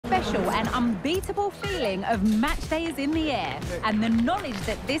special and unbeatable feeling of match day is in the air, and the knowledge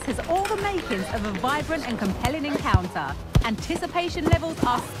that this has all the makings of a vibrant and compelling encounter. Anticipation levels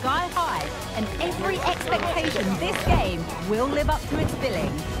are sky high, and every expectation this game will live up to its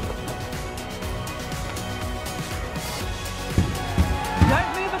billing.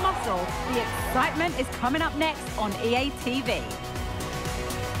 Don't move a muscle. The excitement is coming up next on EA TV.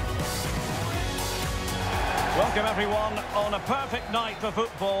 Welcome everyone on a perfect night for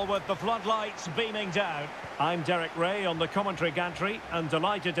football with the floodlights beaming down. I'm Derek Ray on the commentary gantry and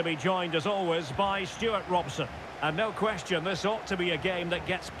delighted to be joined as always by Stuart Robson. And no question, this ought to be a game that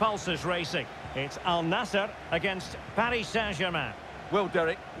gets pulses racing. It's Al Nassr against Paris Saint-Germain. Well,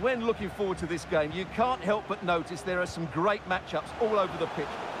 Derek, when looking forward to this game, you can't help but notice there are some great matchups all over the pitch,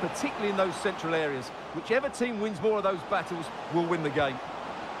 particularly in those central areas. Whichever team wins more of those battles will win the game.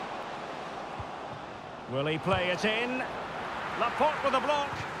 Will he play it in? Laporte with a block.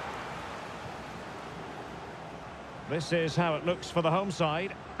 This is how it looks for the home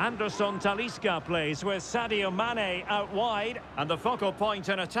side. Anderson Talisca plays with Sadio Mane out wide. And the focal point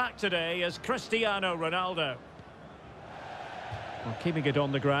in attack today is Cristiano Ronaldo. Well, keeping it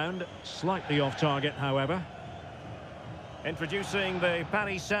on the ground. Slightly off target, however. Introducing the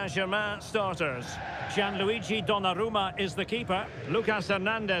Paris Saint-Germain starters. Gianluigi Donnarumma is the keeper. Lucas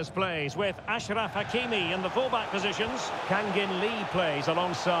Hernandez plays with Achraf Hakimi in the fullback positions. Kangin Lee plays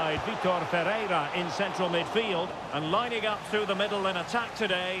alongside Vitor Ferreira in central midfield. And lining up through the middle in attack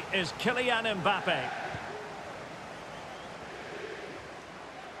today is Kylian Mbappé.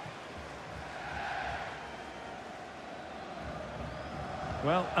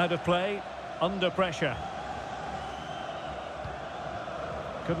 Well, out of play, under pressure.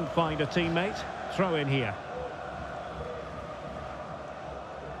 Couldn't find a teammate. Throw in here.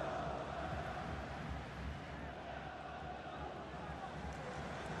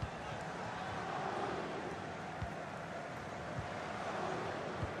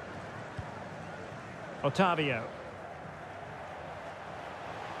 Otavio.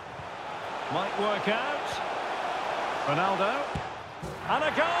 Might work out. Ronaldo. And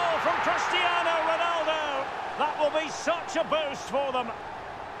a goal from Cristiano Ronaldo. That will be such a boost for them.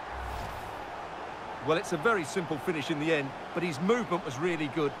 Well, it's a very simple finish in the end, but his movement was really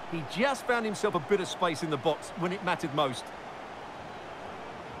good. He just found himself a bit of space in the box when it mattered most.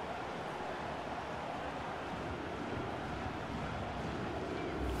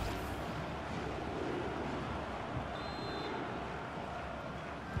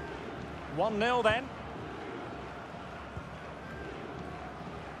 One 0 then.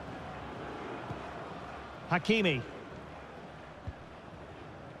 Hakimi.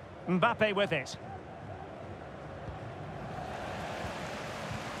 Mbappe with it.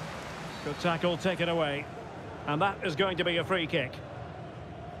 Good tackle, taken away. And that is going to be a free kick.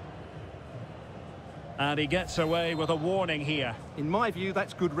 And he gets away with a warning here. In my view,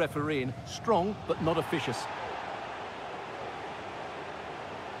 that's good refereeing. Strong, but not officious.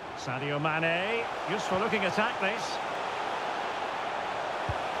 Sadio Mane. Useful looking attack, this.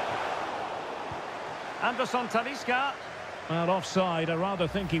 Anderson Talisca. Well, offside. I rather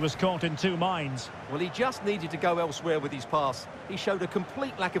think he was caught in two minds. Well, he just needed to go elsewhere with his pass. He showed a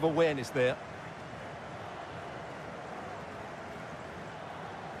complete lack of awareness there.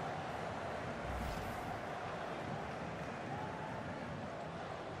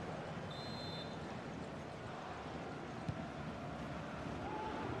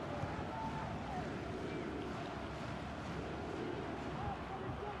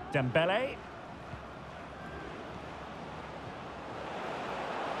 Dembele.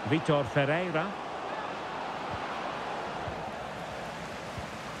 Vitor Ferreira.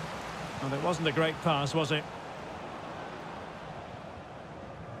 Well, it wasn't a great pass, was it?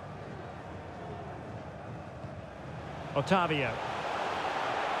 Otavio.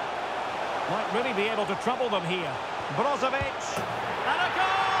 Might really be able to trouble them here. Brozovic. And a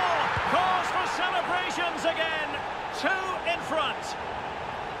goal! Cause for celebrations again. 2 in front.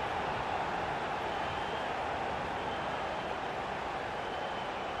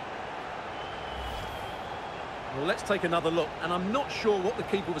 Well, let's take another look, and I'm not sure what the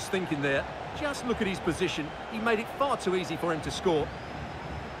keeper was thinking there. Just look at his position. He made it far too easy for him to score.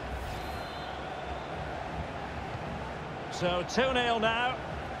 So 2-0 now.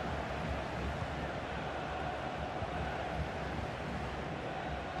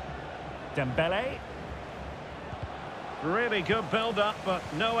 Dembele. Really good build-up, but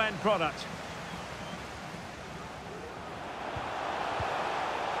no end product.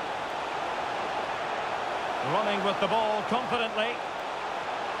 Running with the ball confidently.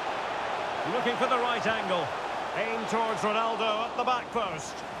 Looking for the right angle. Aimed towards Ronaldo at the back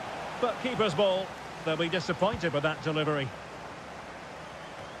post. But keeper's ball. They'll be disappointed with that delivery.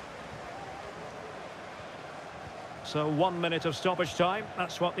 So 1 minute of stoppage time.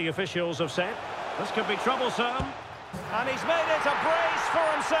 That's what the officials have said. This could be troublesome. And he's made it a brace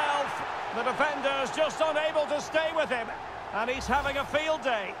for himself. The defender's just unable to stay with him. And he's having a field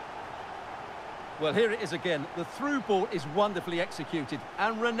day. Well, here it is again. The through ball is wonderfully executed.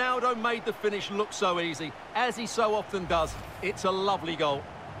 And Ronaldo made the finish look so easy, as he so often does. It's a lovely goal.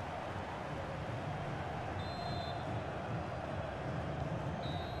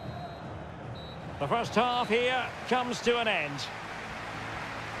 The first half here comes to an end.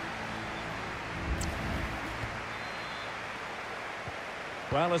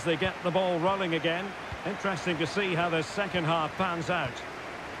 Well, as they get the ball rolling again, interesting to see how the second half pans out.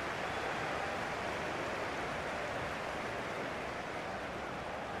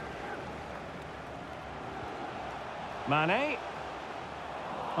 Mane.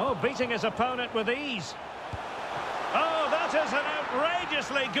 Oh, beating his opponent with ease. Oh, that is an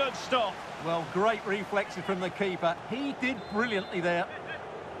outrageously good stop. Well, great reflexes from the keeper. He did brilliantly there.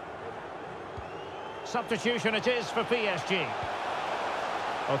 Substitution it is for PSG.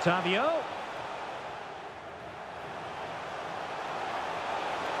 Otavio.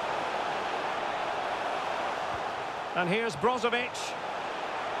 And here's Brozovic.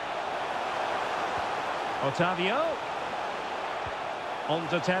 Otavio. On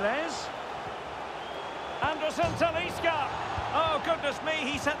to Tellez. Anderson Talisca. Oh, goodness me,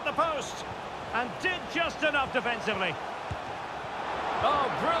 he sent the post. And did just enough defensively.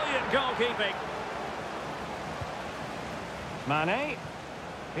 Oh, brilliant goalkeeping. Mane.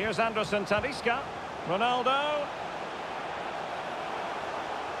 Here's Anderson Talisca. Ronaldo.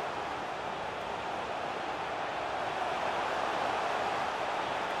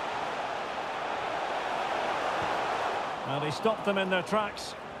 Well, they stopped them in their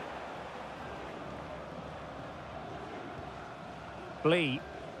tracks. Lee.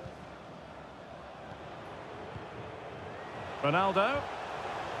 Ronaldo.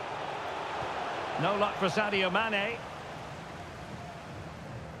 No luck for Sadio Mane.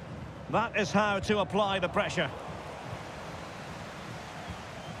 That is how to apply the pressure.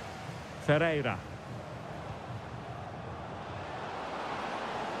 Ferreira.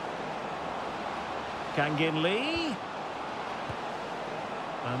 Kangin Lee.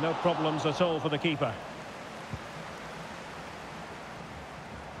 And no problems at all for the keeper.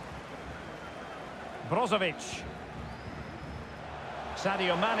 Brozovic.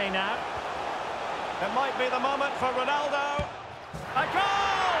 Sadio Mane now. It might be the moment for Ronaldo. A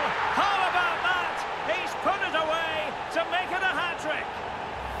goal! How about that? He's put it away to make it a hat-trick.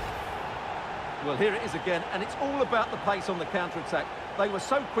 Well, here it is again, and it's all about the pace on the counter-attack. They were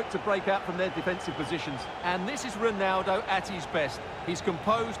so quick to break out from their defensive positions, and this is Ronaldo at his best. He's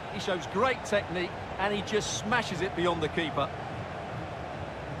composed, he shows great technique, and he just smashes it beyond the keeper.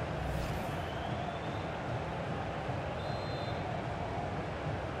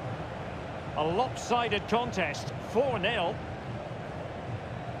 A lopsided contest, 4-0.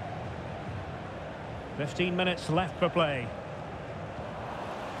 15 minutes left for play.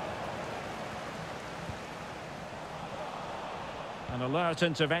 An alert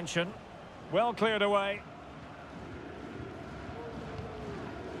intervention. Well cleared away.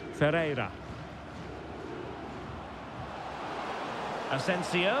 Ferreira.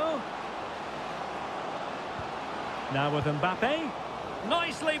 Asensio. Now with Mbappe.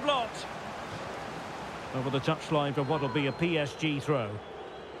 Nicely blocked. Over the touchline for what will be a PSG throw.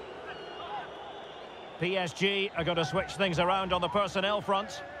 PSG are going to switch things around on the personnel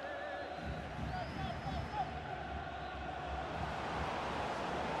front.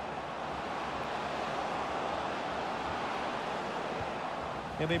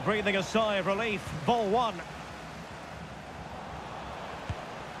 He'll be breathing a sigh of relief. Ball one.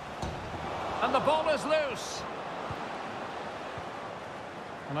 And the ball is loose.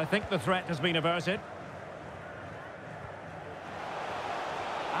 And I think the threat has been averted.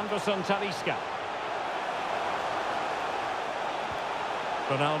 Anderson Talisca.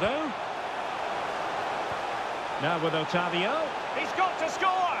 Ronaldo. Now with Otavio. He's got to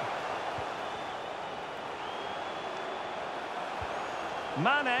score!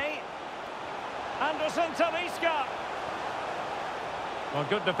 Mane. Anderson Talisca. Well,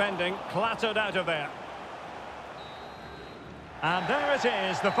 good defending. Clattered out of there. And there it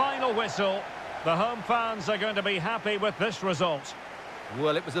is, the final whistle. The home fans are going to be happy with this result.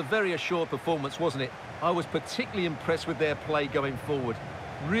 Well, it was a very assured performance, wasn't it? I was particularly impressed with their play going forward.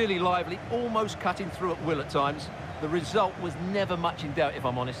 Really lively, almost cutting through at will at times. The result was never much in doubt, if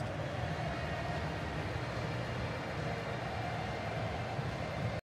I'm honest.